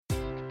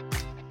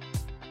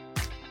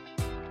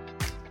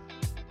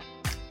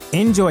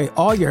Enjoy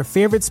all your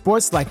favorite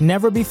sports like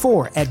never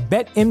before at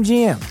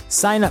BetMGM.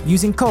 Sign up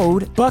using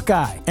code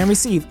Buckeye and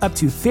receive up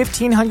to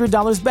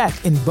 $1,500 back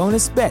in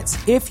bonus bets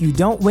if you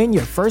don't win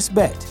your first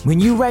bet. When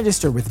you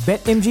register with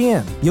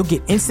BetMGM, you'll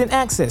get instant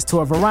access to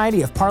a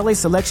variety of parlay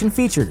selection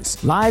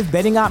features, live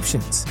betting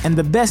options, and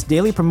the best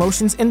daily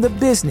promotions in the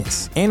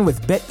business. And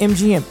with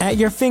BetMGM at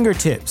your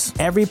fingertips,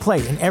 every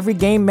play and every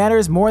game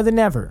matters more than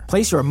ever.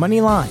 Place your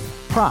money line,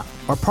 prop,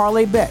 or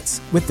parlay bets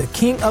with the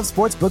king of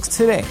sportsbooks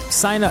today.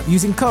 Sign up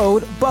using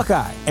code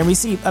Buckeye and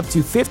receive up to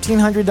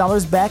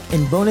 $1,500 back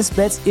in bonus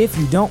bets if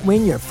you don't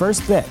win your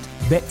first bet.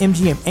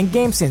 BetMGM and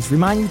GameSense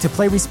remind you to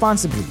play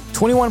responsibly.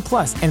 21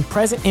 plus and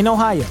present in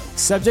Ohio,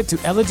 subject to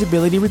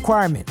eligibility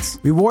requirements.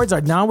 Rewards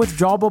are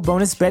non-withdrawable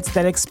bonus bets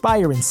that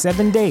expire in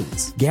 7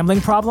 days. Gambling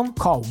problem?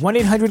 Call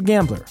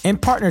 1-800-GAMBLER. In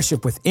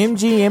partnership with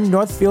MGM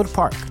Northfield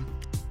Park.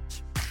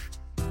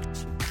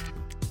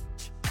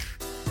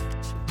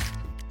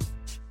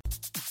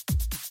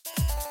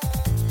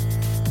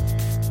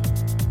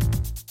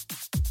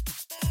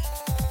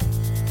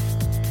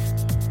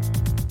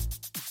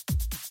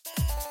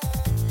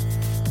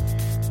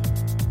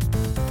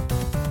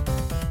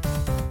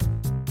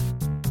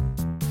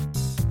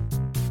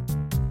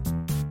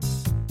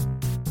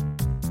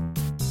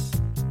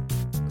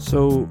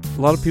 So,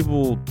 a lot of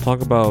people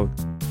talk about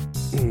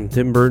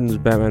Tim Burton's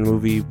Batman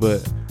movie,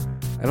 but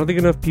I don't think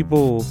enough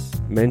people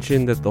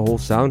mention that the whole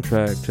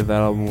soundtrack to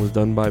that album was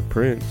done by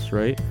Prince,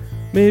 right?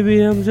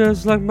 Maybe I'm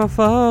just like my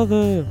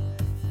father,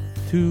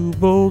 too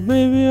bold.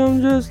 Maybe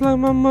I'm just like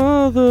my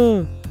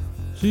mother,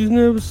 she's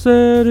never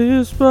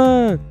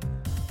satisfied.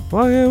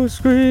 Why can't we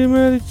scream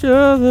at each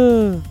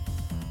other?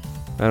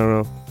 I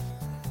don't know.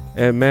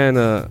 And man,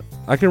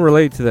 I can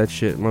relate to that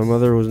shit. My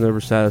mother was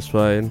never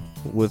satisfied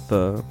with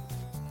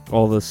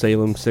all the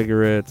Salem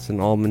cigarettes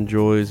and Almond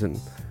Joys and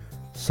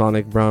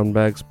Sonic brown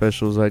bag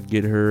specials I'd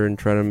get her and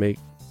try to make,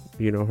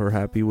 her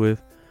happy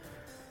with.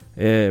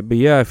 But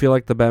yeah, I feel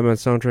like the Batman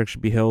soundtrack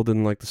should be held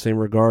in like the same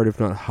regard, if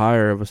not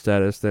higher of a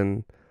status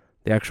than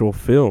the actual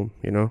film,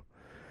 And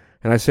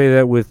I say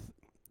that with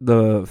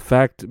the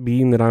fact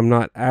being that I'm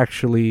not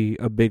actually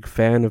a big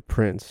fan of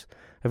Prince.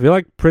 I feel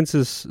like Prince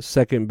is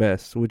second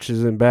best, which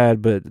isn't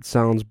bad, but it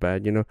sounds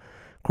bad, Of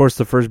course,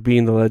 the first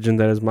being the legend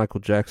that is Michael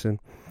Jackson.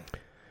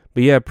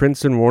 But yeah,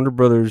 Prince and Warner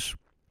Brothers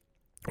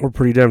were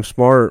pretty damn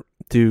smart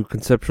to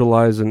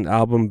conceptualize an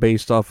album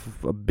based off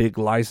of a big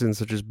license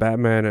such as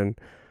Batman. And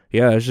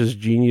yeah, it's just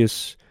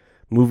genius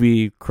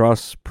movie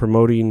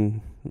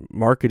cross-promoting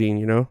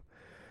marketing,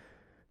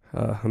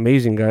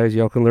 Amazing, guys.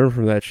 Y'all can learn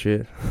from that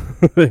shit.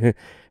 And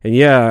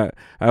yeah,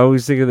 I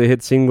always think of the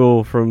hit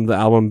single from the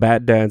album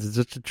Bat Dance. It's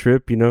such a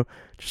trip,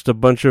 Just a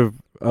bunch of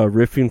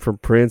riffing from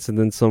Prince and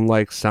then some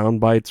like sound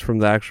bites from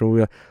the actual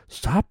movie. Like,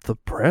 stop the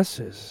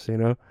presses,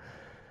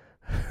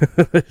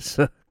 It's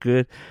so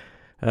good.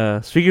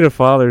 Speaking of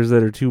fathers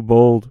that are too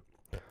bold,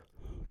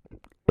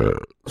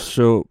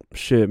 so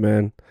shit,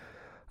 man.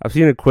 I've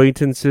seen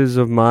acquaintances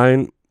of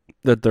mine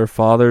that their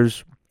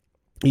fathers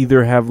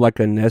either have like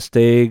a nest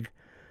egg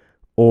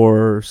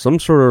or some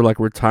sort of like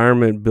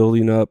retirement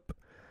building up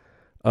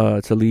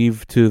to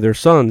leave to their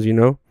sons,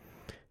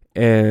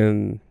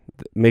 and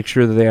make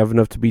sure that they have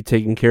enough to be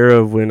taken care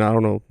of when, I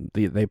don't know,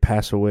 they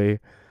pass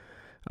away.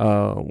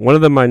 One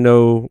of them I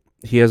know,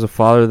 he has a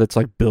father that's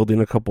like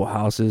building a couple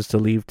houses to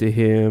leave to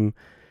him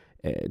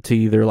to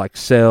either like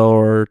sell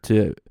or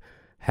to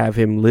have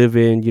him live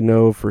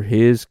in, for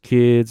his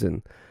kids.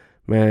 And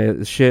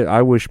man, shit,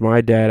 I wish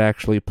my dad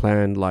actually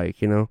planned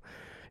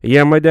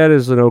yeah, my dad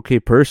is an okay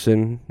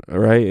person,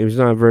 right? He's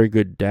not a very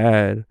good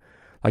dad.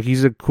 Like,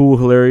 he's a cool,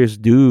 hilarious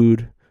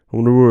dude. I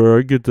wonder where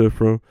I get that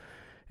from.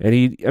 And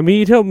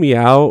he'd help me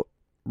out,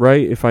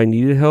 right, if I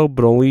needed help,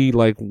 but only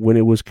like when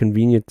it was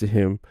convenient to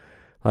him.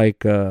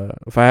 Like,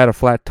 if I had a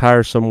flat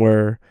tire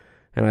somewhere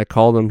and I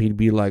called him, he'd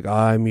be like,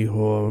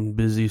 mijo, I'm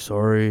busy,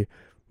 sorry.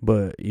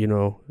 But, you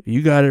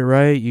got it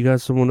right. You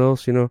got someone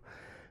else, And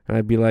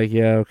I'd be like,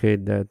 yeah, okay,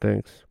 Dad,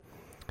 thanks.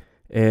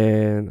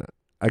 And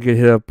I could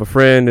hit up a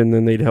friend and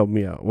then they'd help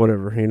me out,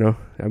 whatever,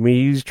 I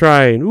mean, he's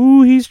trying.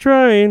 Ooh, he's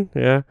trying.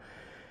 Yeah.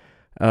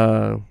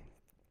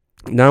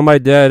 Now my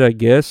dad, I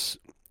guess,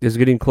 is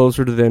getting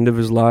closer to the end of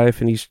his life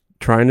and he's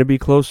trying to be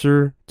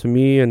closer to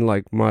me and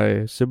like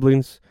my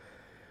siblings.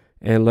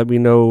 And let me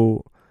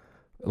know,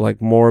 like,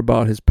 more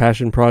about his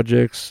passion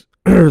projects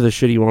or the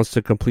shit he wants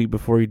to complete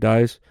before he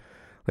dies.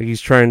 Like,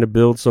 he's trying to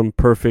build some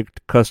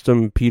perfect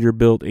custom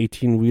Peterbilt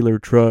 18-wheeler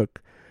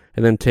truck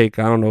and then take,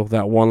 I don't know,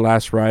 that one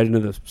last ride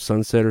into the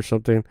sunset or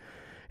something.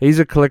 He's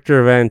a collector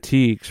of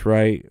antiques,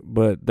 right?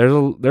 But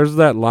there's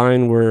that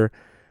line where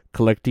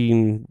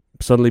collecting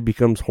suddenly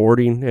becomes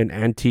hoarding and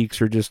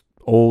antiques are just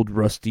old,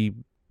 rusty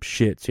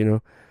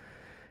shits,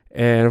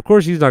 And, of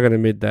course, he's not going to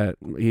admit that,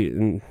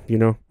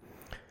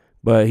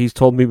 But he's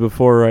told me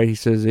before, right? He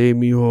says, hey,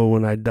 mijo,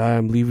 when I die,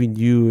 I'm leaving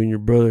you and your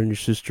brother and your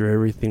sister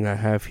everything I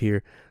have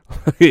here.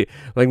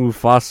 Like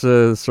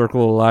Mufasa,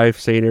 Circle of Life,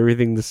 saying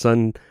everything the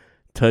sun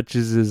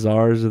touches is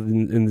ours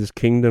in this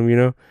kingdom,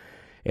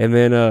 And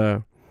then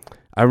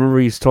I remember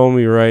he's told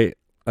me, right,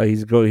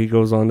 he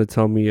goes on to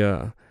tell me,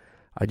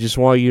 I just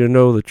want you to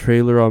know the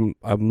trailer I'm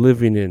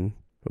living in.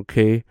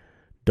 Okay,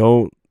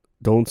 don't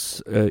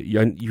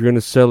you're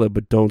gonna sell it,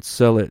 but don't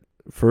sell it.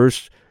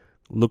 First,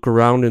 look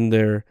around in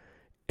there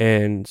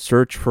and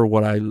search for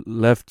what I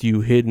left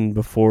you hidden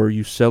before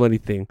you sell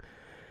anything.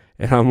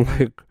 And I'm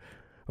like,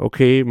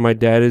 okay, my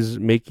dad is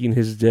making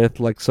his death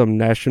like some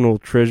National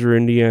Treasure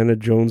Indiana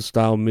Jones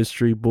style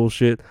mystery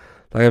bullshit.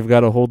 Like I've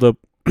got to hold up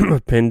a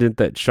pendant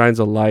that shines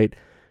a light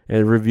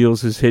and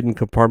reveals his hidden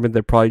compartment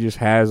that probably just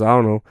has, I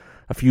don't know,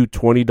 a few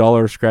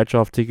 $20 scratch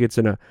off tickets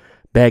and a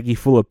baggie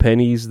full of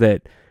pennies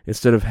that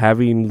instead of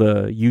having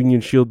the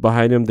Union Shield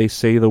behind them, they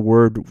say the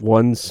word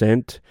 1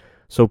 cent.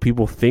 So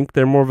people think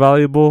they're more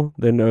valuable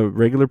than a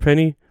regular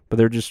penny, but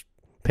they're just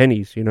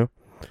pennies, you know?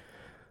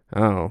 I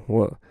don't know.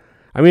 Well,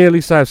 I mean, at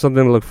least I have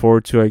something to look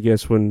forward to, I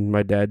guess, when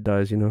my dad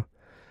dies, you know?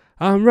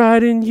 I'm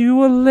writing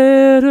you a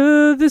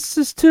letter. This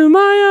is to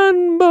my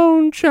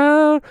unborn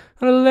child.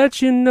 I'll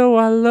let you know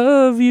I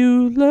love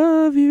you,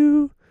 love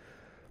you.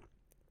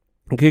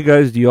 Okay,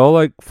 guys, do y'all,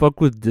 like,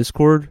 fuck with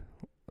Discord?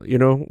 You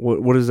know,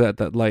 what is that?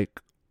 That, like,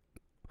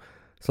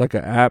 it's like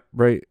an app,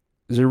 right?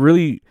 Is it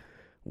really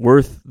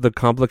worth the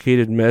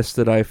complicated mess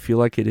that I feel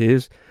like it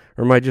is?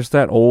 Or am I just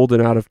that old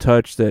and out of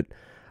touch that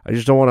I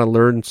just don't want to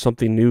learn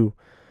something new?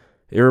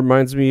 It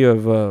reminds me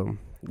of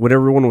when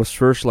everyone was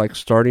first like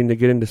starting to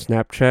get into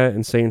Snapchat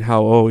and saying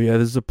how, oh yeah,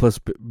 this is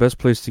the best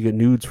place to get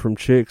nudes from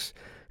chicks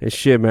and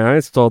shit, man. I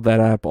installed that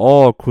app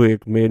all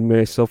quick, made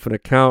myself an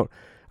account.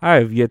 I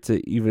have yet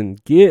to even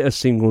get a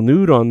single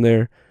nude on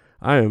there.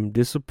 I am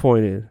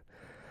disappointed.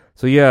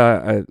 So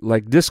yeah, I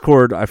like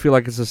Discord. I feel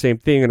like it's the same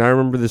thing. And I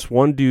remember this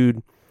one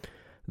dude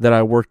that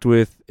I worked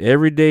with,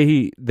 every day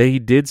he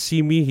did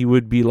see me, he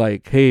would be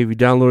like, hey, have you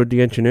downloaded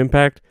Genshin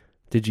Impact?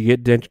 Did you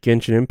get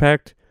Genshin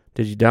Impact?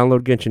 Did you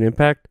download Genshin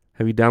Impact?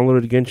 Have you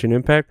downloaded Genshin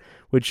Impact?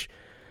 Which,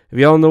 if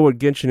y'all know what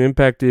Genshin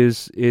Impact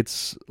is,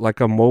 it's like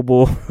a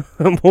mobile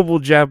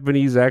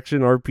Japanese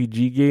action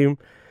RPG game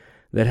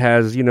that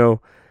has, you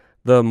know,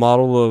 the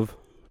model of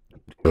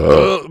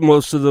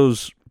most of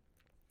those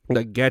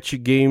like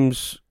gacha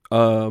games,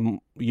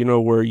 you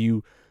know, where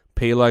you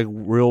pay like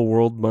real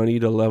world money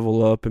to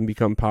level up and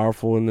become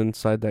powerful and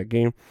inside that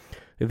game.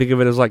 They think of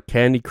it as like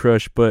Candy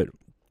Crush, but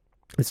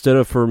instead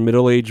of for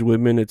middle-aged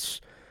women, it's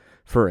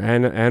for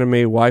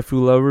anime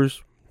waifu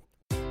lovers.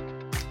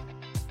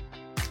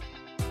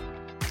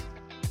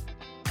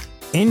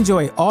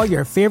 Enjoy all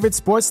your favorite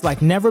sports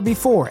like never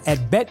before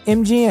at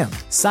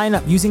BetMGM. Sign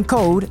up using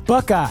code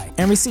Buckeye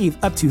and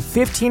receive up to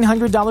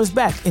 $1,500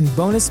 back in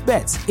bonus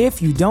bets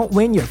if you don't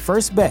win your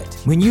first bet.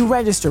 When you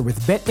register with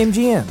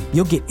BetMGM,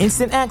 you'll get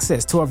instant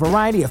access to a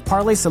variety of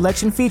parlay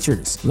selection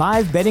features,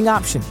 live betting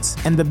options,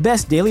 and the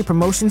best daily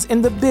promotions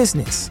in the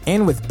business.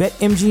 And with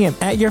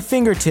BetMGM at your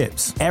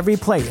fingertips, every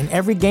play and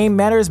every game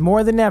matters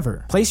more than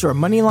ever. Place your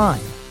money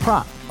line,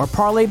 prop, or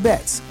parlay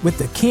bets with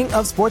the king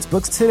of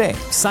sportsbooks today.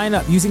 Sign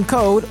up using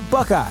code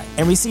Buckeye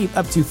and receive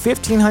up to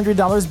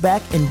 $1,500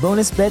 back in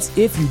bonus bets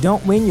if you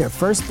don't win your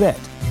first bet.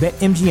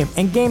 BetMGM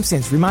and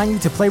GameSense remind you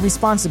to play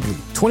responsibly.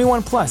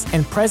 21 plus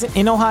and present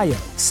in Ohio,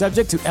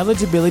 subject to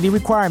eligibility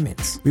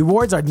requirements.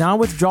 Rewards are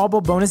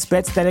non-withdrawable bonus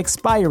bets that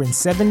expire in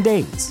 7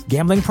 days.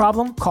 Gambling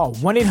problem? Call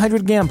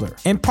 1-800-GAMBLER.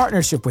 In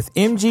partnership with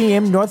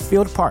MGM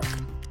Northfield Park.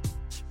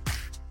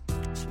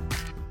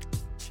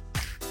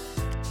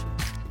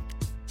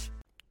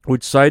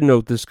 Which, side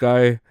note, this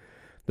guy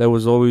that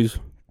was always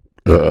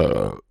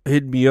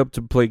hit me up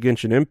to play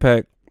Genshin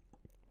Impact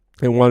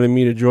and wanted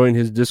me to join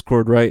his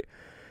Discord, right?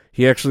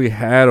 He actually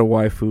had a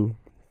waifu.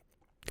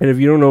 And if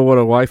you don't know what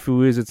a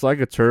waifu is, it's like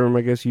a term,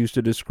 I guess, used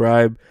to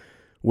describe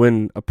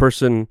when a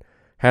person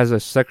has a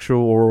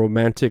sexual or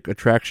romantic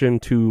attraction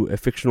to a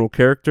fictional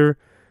character,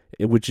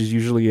 which is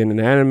usually in an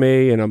anime,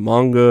 in a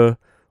manga,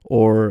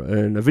 or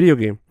in a video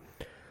game.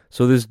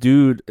 So this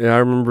dude, and I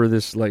remember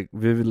this like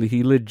vividly,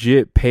 he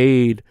legit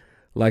paid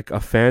like a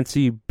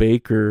fancy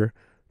baker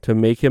to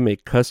make him a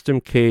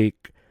custom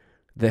cake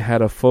that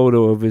had a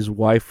photo of his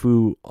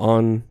waifu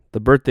on the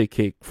birthday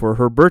cake for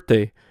her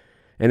birthday.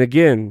 And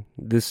again,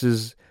 this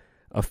is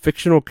a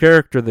fictional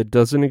character that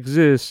doesn't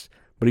exist,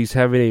 but he's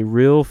having a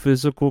real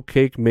physical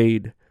cake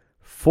made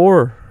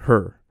for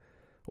her.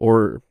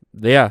 Or,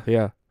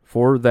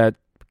 for that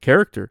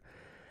character.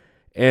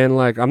 And,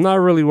 like, I'm not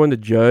really one to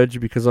judge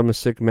because I'm a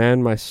sick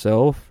man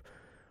myself.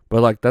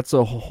 But, like, that's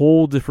a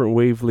whole different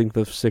wavelength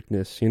of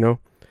sickness, you know?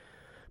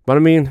 But, I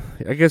mean,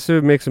 I guess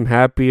if it makes him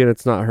happy and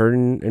it's not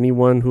hurting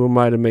anyone, who am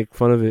I to make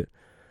fun of it?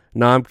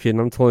 Nah, I'm kidding.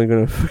 I'm totally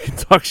gonna fucking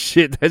talk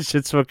shit. That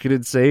shit's fucking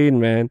insane,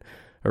 man.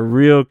 A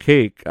real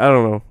cake. I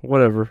don't know.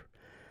 Whatever.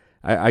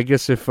 I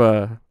guess if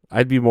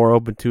I'd be more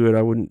open to it,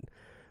 I wouldn't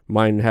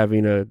mind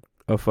having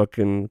a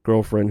fucking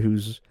girlfriend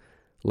who's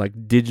like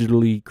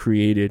digitally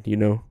created, you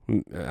know.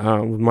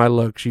 With my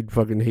luck, she'd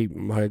fucking hate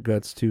my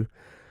guts too.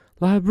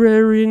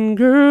 Librarian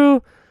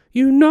girl,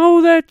 you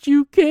know that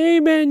you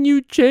came and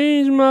you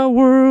changed my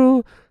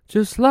world,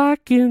 just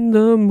like in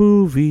the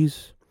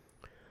movies.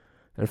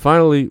 And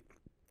finally,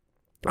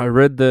 I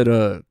read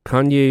that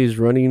Kanye is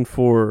running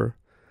for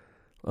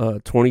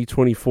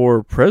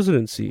 2024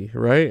 presidency,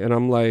 right? And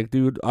I'm like,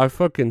 dude, I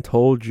fucking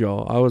told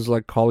y'all. I was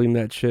like calling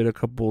that shit a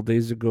couple of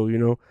days ago, you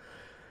know?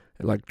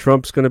 Like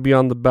Trump's gonna be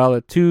on the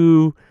ballot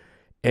too.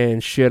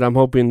 And shit, I'm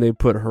hoping they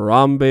put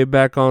Harambe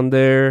back on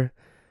there.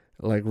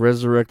 Like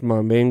resurrect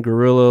my main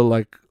gorilla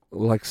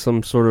like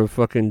some sort of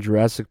fucking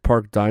Jurassic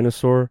Park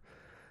dinosaur.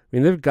 I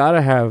mean, they've got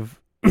to have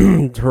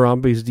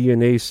Harambe's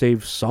DNA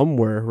saved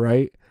somewhere,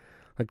 right?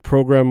 Like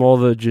program all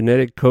the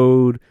genetic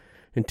code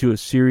into a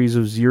series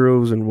of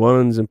zeros and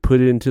ones and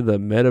put it into the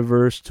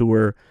metaverse to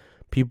where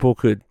people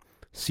could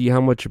see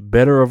how much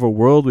better of a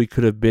world we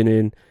could have been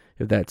in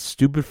if that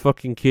stupid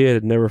fucking kid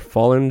had never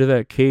fallen into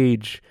that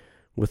cage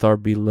with our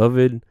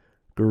beloved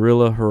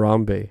gorilla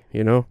Harambe,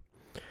 you know?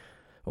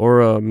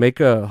 Or make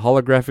a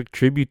holographic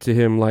tribute to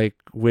him like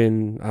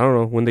when, I don't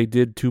know, when they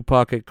did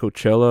Tupac at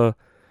Coachella,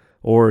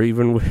 or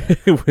even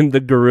when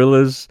the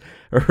gorillas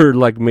are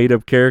like made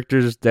up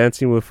characters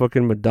dancing with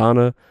fucking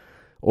Madonna,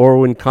 or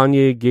when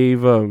Kanye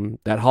gave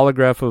that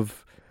holograph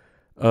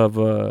of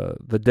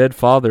the dead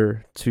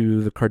father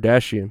to the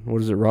Kardashian.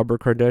 What is it,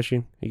 Robert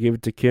Kardashian? He gave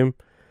it to Kim.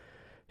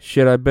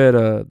 Shit, I bet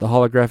the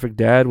holographic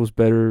dad was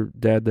better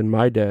dad than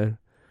my dad.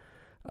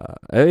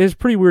 It's a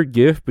pretty weird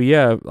gift, but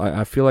yeah,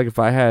 I feel like if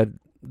I had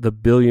the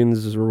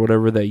billions or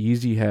whatever that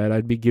Yeezy had,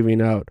 I'd be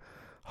giving out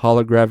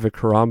holographic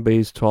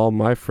Harambes to all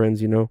my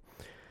friends, you know,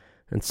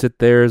 and sit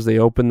there as they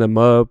open them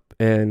up,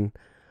 and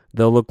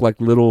they'll look like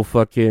little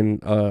fucking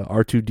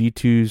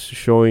R2-D2s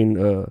showing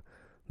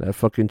that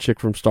fucking chick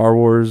from Star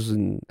Wars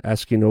and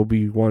asking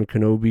Obi-Wan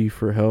Kenobi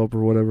for help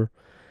or whatever.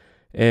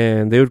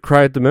 And they would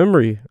cry at the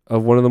memory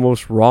of one of the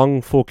most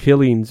wrongful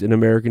killings in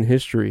American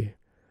history.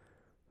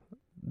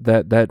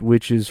 That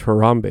which is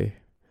Harambe.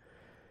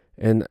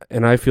 And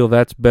I feel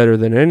that's better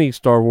than any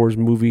Star Wars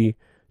movie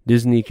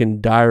Disney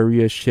can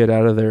diarrhea shit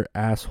out of their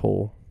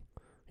asshole.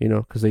 You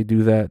know, because they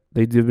do that.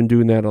 They've been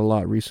doing that a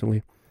lot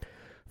recently.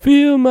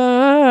 Fill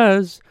my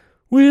eyes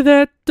with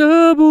that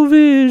double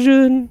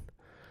vision.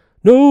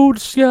 No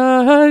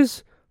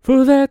disguise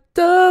for that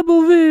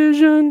double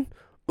vision.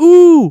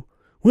 Ooh,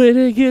 when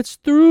it gets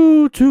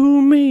through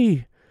to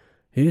me,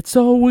 it's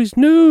always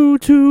new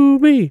to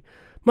me.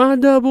 My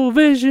double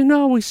vision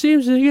always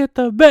seems to get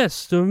the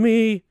best of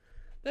me.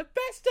 The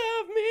best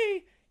of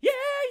me. Yeah,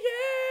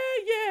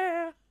 yeah,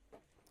 yeah.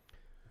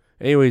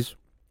 Anyways,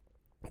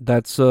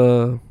 that's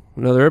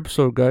another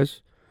episode,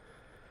 guys.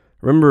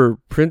 Remember,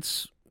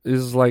 Prince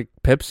is like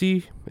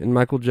Pepsi and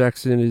Michael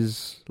Jackson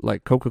is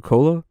like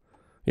Coca-Cola,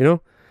 you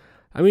know?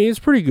 I mean, it's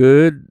pretty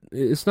good.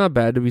 It's not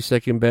bad to be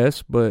second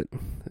best, but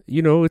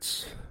you know,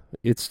 it's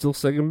still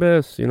second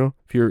best, you know?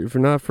 If you're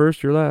not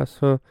first, you're last,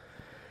 huh?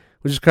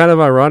 Which is kind of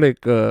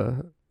ironic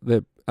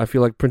that I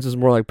feel like Prince is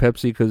more like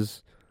Pepsi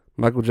because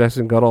Michael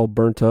Jackson got all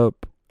burnt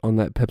up on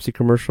that Pepsi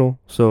commercial.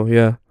 So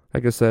yeah, I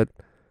guess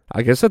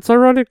that's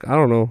ironic. I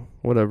don't know,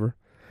 whatever.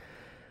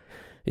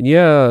 And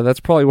yeah,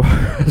 that's probably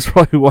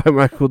why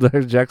Michael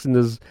Jackson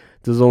does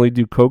only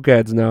do Coke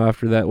ads now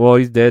after that. Well,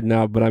 he's dead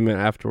now, but I meant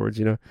afterwards,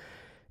 you know.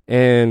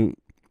 And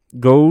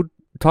go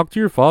talk to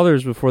your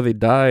fathers before they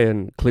die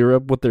and clear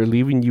up what they're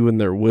leaving you in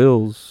their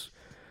wills.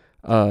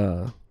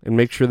 And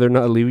make sure they're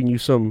not leaving you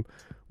some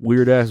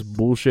weird ass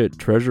bullshit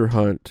treasure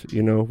hunt,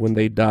 you know, when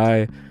they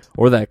die.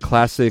 Or that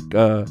classic,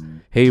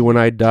 hey, when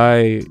I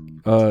die,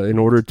 in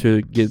order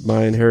to get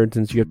my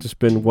inheritance, you have to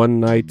spend one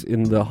night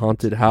in the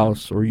haunted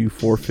house or you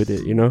forfeit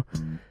it, you know?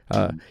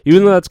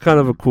 Even though that's kind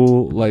of a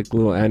cool, like,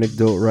 little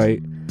anecdote,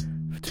 right?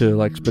 To,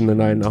 like, spend the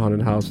night in the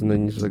haunted house, and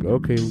then you're just like,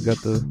 okay, we got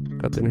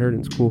the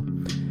inheritance, cool.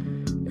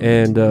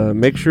 And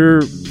make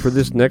sure for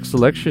this next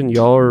election,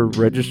 y'all are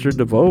registered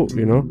to vote,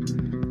 you know?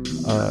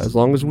 As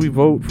long as we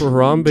vote for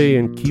Harambe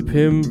and keep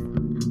him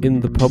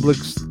in the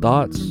public's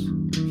thoughts,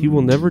 he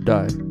will never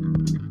die.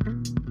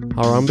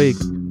 Harambe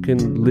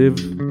can live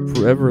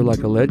forever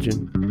like a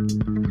legend.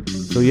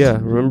 So yeah,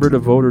 remember to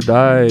vote or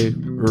die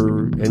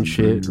and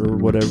shit or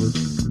whatever,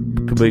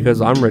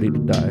 because I'm ready to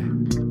die.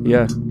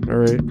 Yeah,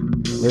 alright.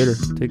 Later.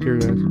 Take care,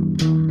 guys.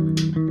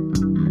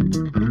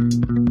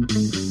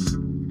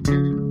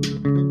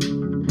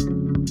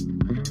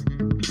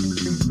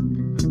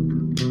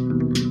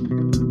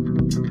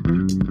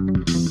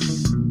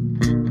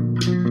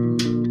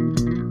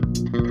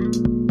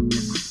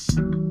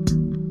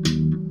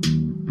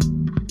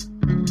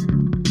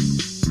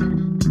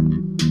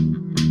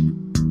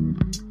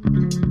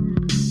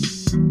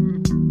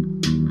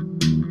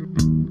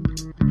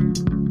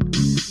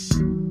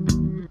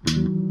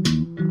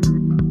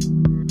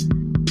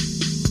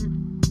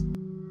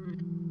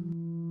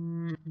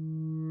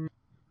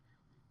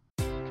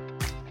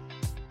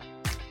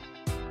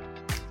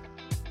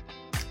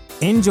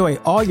 Enjoy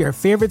all your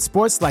favorite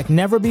sports like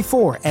never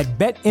before at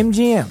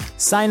BetMGM.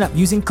 Sign up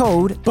using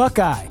code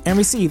Buckeye and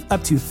receive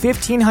up to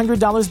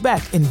 $1,500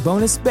 back in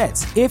bonus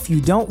bets if you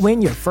don't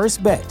win your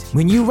first bet.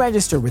 When you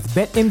register with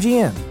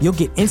BetMGM, you'll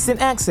get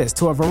instant access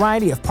to a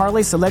variety of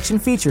parlay selection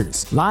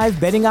features, live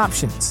betting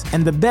options,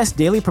 and the best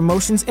daily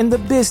promotions in the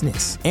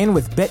business. And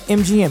with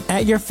BetMGM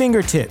at your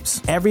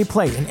fingertips, every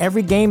play and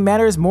every game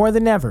matters more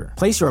than ever.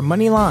 Place your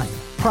money line,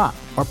 prop,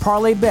 or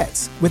parlay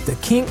bets with the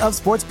king of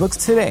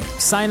sportsbooks today.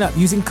 Sign up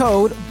using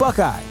code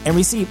Buckeye and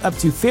receive up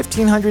to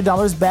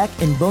 $1,500 back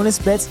in bonus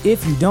bets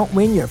if you don't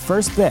win your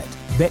first bet.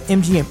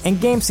 BetMGM and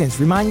GameSense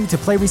remind you to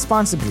play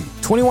responsibly.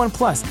 21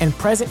 plus and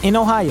present in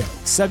Ohio,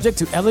 subject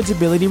to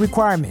eligibility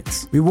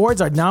requirements. Rewards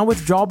are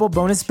non-withdrawable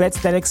bonus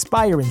bets that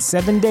expire in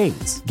 7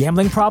 days.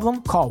 Gambling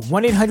problem? Call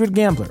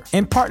 1-800-GAMBLER.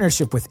 In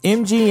partnership with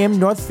MGM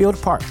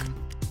Northfield Park.